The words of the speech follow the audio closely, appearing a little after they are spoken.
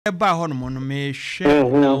Eba hono me share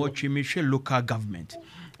na ochi me share local government.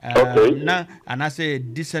 Now, and I say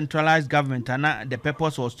decentralized government, and the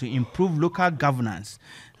purpose was to improve local governance,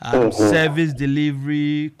 service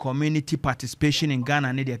delivery, community participation in Ghana,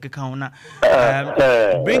 and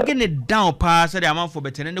bringing it down past the amount for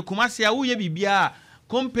better. And the Kumasi, who ye be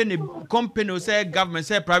company say government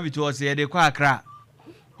say private was here they quite cry.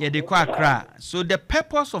 Yeah, they quite cry. So the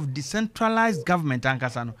purpose of decentralized government,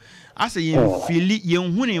 Ankasano, I say you feel you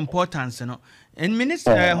importance, you know. And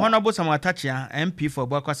Minister Honorable Samwatachia, MP for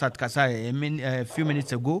Bwakasat Kasai, a few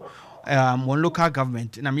minutes ago, on local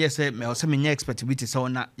government, and I'm yes, some expectability so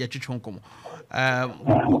na yachichonkomo.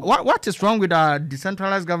 What is wrong with our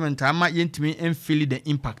decentralized government? I might yet me and feel the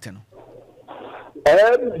impact.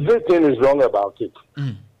 Everything is wrong about it.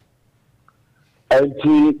 And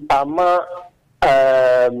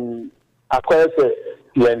acquire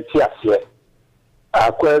the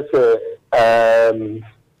acquire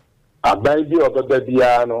aban bi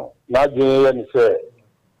obebia no na dwen ye say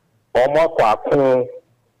omo kwakon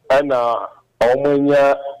na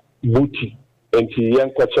omonya buti enti yen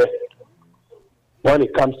kwache when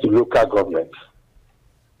it comes to local government.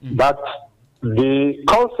 But the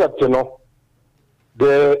concept, you know,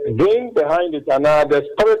 the brain behind it and the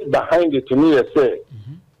spirit behind it to me is say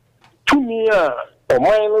to me o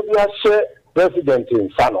mine no share president in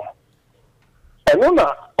Sano and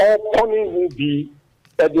no all pony who be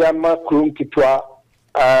Ediama Kunkitwa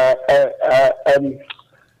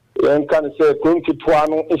can say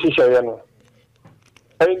Kunkitwano Ishayano.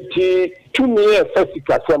 And to me a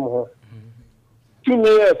Fessica Samo, to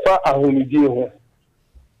me a far Ahunidio,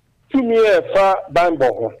 to me a far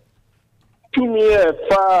Bambo, to me a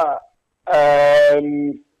far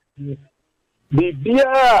the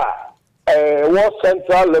beer was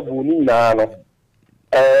central level Nano.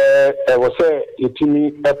 I was say it to me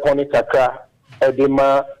a ponicaka.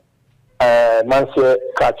 Edema Manse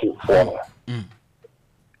catching for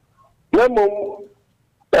Lemon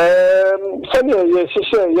Sunny, yes,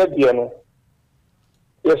 Yediano.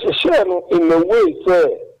 Yes, in a way, say,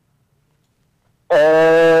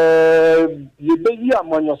 you be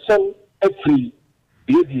among your son every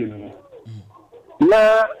Yedian.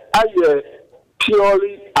 Now, I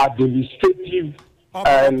purely administrative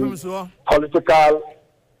and political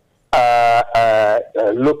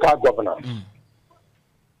local governance.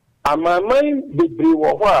 And my mind be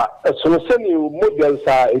briwa as soon as any models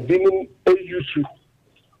are a beginning a use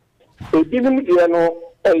a beginning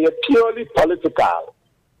a purely political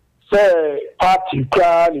say party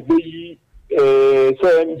can be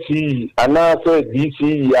CMC and now say DC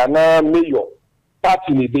and now mayor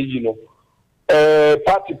party you know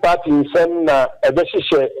party in some a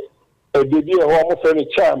decision a baby a almost any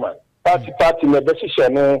chairman party in a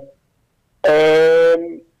decision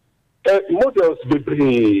models be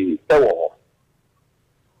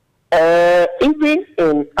even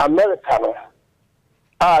in America,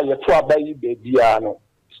 you try baby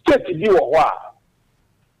state be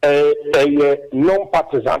a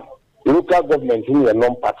non-partisan local government is a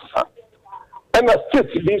non-partisan, and a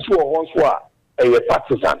state be once a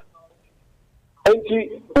partisan.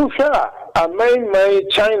 And my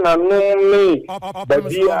China no me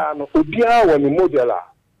baby ubia when the model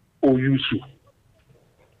o use.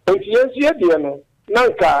 And yes,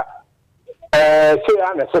 Nanka say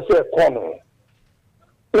unnecessary corner.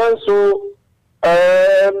 So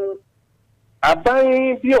a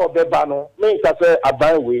buying beer or bebano, means I say a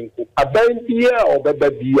buying wing, a buying beer or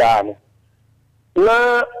bebiano.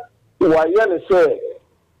 Now, why say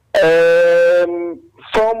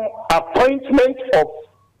from appointment of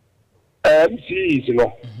MCs, you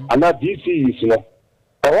know, and not DCs, you know,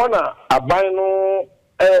 I wanna a buying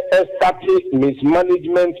establish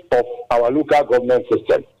mismanagement of our local government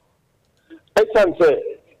system. I can say,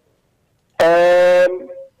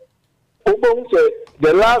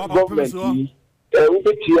 the last government,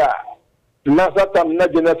 Nasatam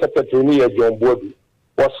National Secretary John Body,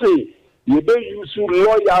 was say, you may use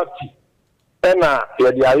loyalty and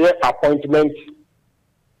the appointment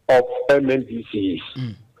of MNDCs.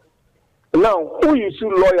 Now, who use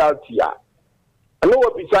loyalty? I know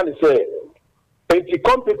what we're trying to say. The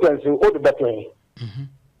competence in all the better,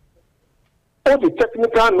 all the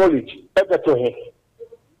technical knowledge, better,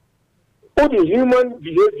 all the human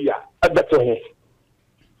behavior, better.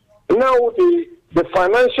 Now the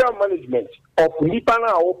financial management of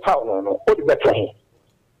Nipana or Power, all the better.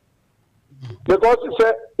 Because it's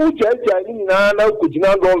a Uja could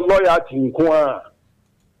not loyalty in Kwa.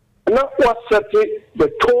 Now what set the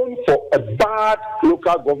tone for a bad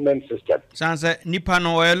local government system. Sounds like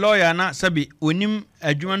Nipano or a lawyer, not Sabi, unim,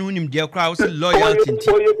 a Juman unim, dear crowds, loyalty.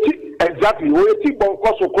 exactly we ti bon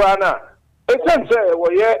koso kra na esan say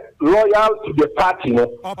we loyal to the party no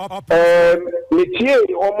me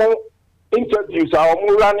tie omo interviews are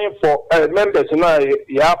running for members na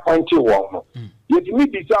ya appointed one no yet me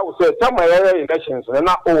be say some elections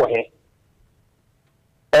na o he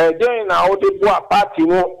then now they go a party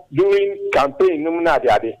no during campaign no na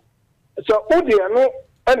de so o de no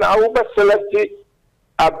and I will select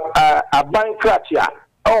a bankrupt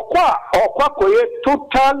or quite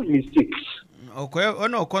total mistakes. Okay, oh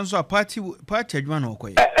no, console party one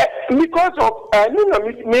okay. Because of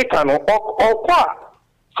Mekano or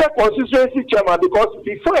consistency chairman, because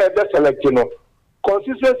before the selection,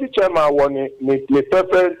 consistency chairman won the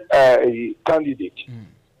perfect candidate.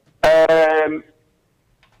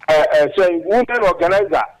 Saying women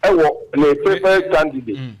organizer, the perfect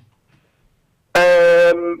candidate.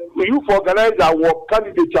 Youth organizer work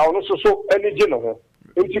candidate are also so any general.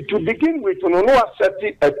 To begin with, no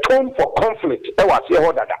setting a tone for conflict. I was here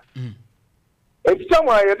order that. If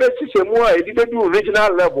someone a more do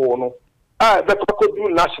regional level, no, the could do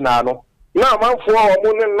national. No, now man for a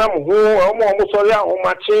moon nam who almost sorry how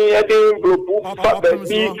much a day group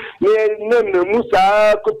near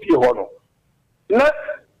Musa copy hono. Not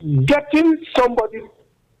getting somebody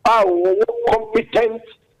competent.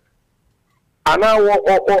 And now,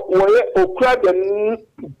 or grab the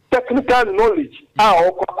technical knowledge,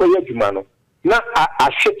 our Koya Jumano. Now,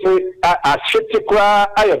 I should cry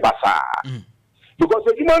Ayabasa. Because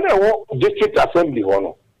the Jumano district assembly,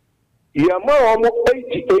 you are more almost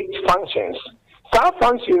 88 functions. Some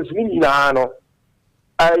functions mean no,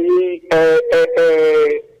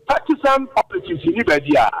 partisan politics in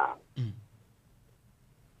Liberia.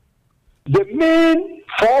 The main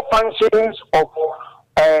 4 functions of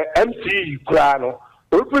MC Krano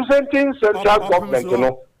representing central government, you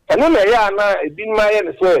know. And then I didn't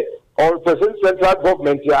mind say or represent central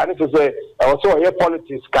government, I need to say also here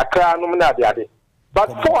politics, Kakra no de. But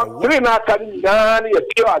 3 now can a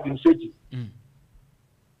pure administrative.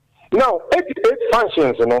 Now 88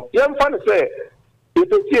 functions, you know. Young fan say if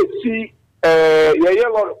you see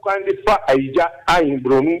yellow quantify a in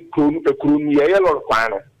Bruni, Krun, yellow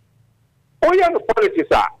quano. Oh, yeah, the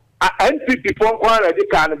politics are. NPP phone call the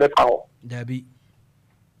can be power. Debbie.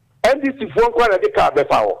 NDC phone call the car be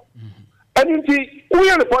power. And we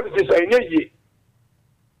are the politics in a year.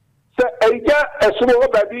 So, a small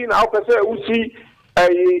baby now can say, we see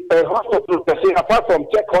a hospital, apart from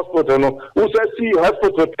Czech hospital, who says, see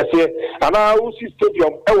hospital, and now who see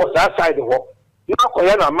stadium, I was outside the hall. Now,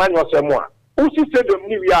 Koyana man was more. Who see stadium,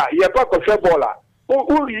 New Year, you have got a shabola. Who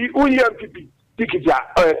NPP ticket,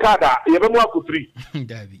 Kada, you have no free.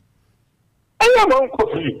 Debbie. I am on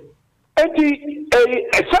free. And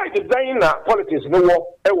a side design politics no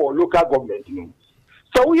war local government.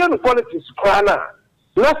 So we are the politics crana.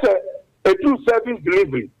 That's a true service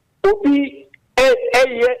delivery. Obi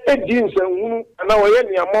a jeans and now I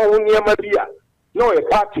am more near Maria. No a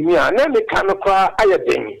party near, and then they cannot cry a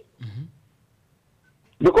thing.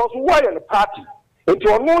 Because why in the party? If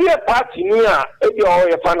you are no party near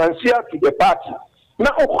a financier to the party.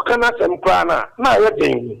 Now can I some crana, now a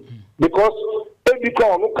thing. Because every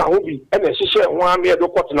call no can be and a share 1 year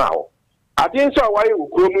now. I didn't say why you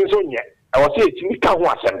could mean so yet. I was saying to me, can't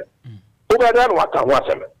watch them. Over there, what can watch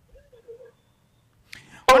them.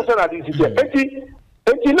 Also, that is a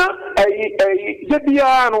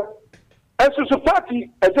Debiano, as a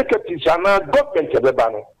party executives are not government of the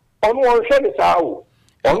banner. On one side is how.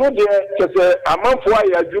 On one day, a month for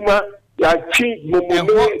a Juma.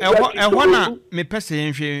 Me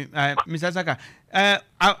person, Mr. Saka.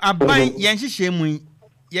 Aban yanhyehyɛ mu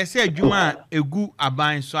yɛsɛ adwuma egu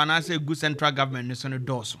aban so anase egu central government so no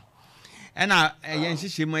dɔso ɛna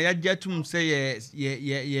yanhyehyɛ mu yɛgye atum sɛ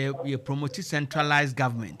ye promote centralized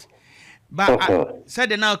government but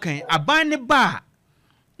said now kan aban ne ba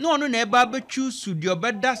no no na eba betu studio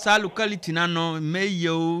beda sa locality na no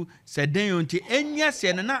meyo seden yonti enya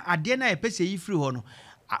se na ade na yepese yi free ho no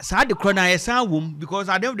sa de kro na yesan wom because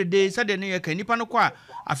at the end of the day said no ye kan nipa no kwa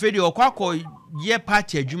afedi okwa ye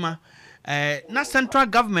party adwuma na central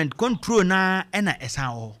government control na na esan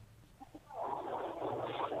ho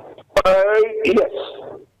yes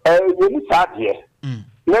we need that here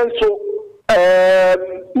so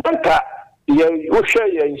nanka ye wo share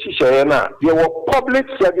ye nhihye na ye wo public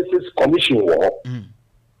services commission wo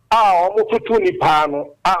omo tutu ni pa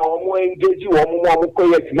no omo engage wo omo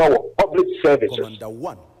koyet na wo public services number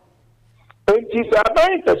 1 and this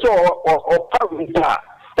about so or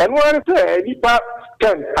and one say nipa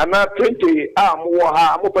 10 and 20 mo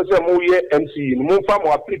ha mo pese mo ye MC mo fa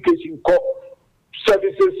mo application ko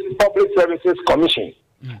services public services commission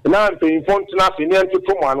na mpanyinfo ntena ase ne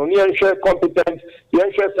ntoto mu ano ne yɛnhwɛ competent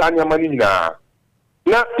yɛnhwɛ saa nneɛma no nyinaa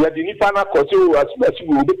na yɛde nipa na kɔte o asubasi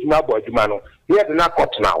wo obetumi abɔ adwuma no ne yɛde na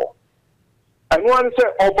kɔtena hɔ ɛno ano sɛ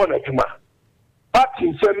ɔbɔ n'adwuma party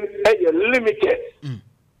nsɛm ɛyɛ limited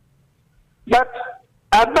but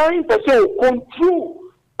adan pɛ sɛ control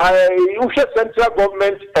central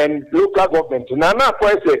government and local government na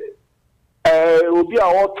akɔ sɛ obi a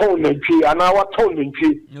wɔtɔn nantwie anaa wɔtɔn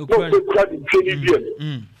nantwie na ɔsɛ kura nantwie ne dua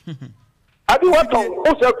no ade wɔtɔn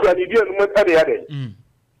ɔsɛ kura ne dua no mu ɛde yɛde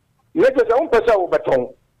ne kyɛ sɛ wompɛ sɛ wobɛtɔn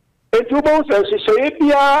enti wobɛhu sɛ nhyehyɛeɛ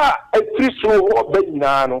biara afiri soro hɔ ɔba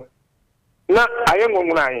nyinaa no na ayɛ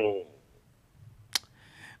nwononae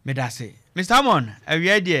medase Mr. Amon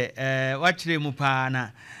awia deɛ wakyerɛ mu paa na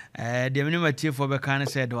the minimum for Bekan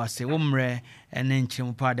said was a woman and then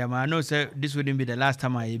Chimupada. I know sir, this wouldn't be the last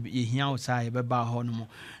time I hear outside a baba honmo.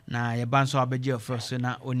 Now, a banso abejo first,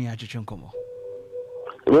 not only at Chunkomo.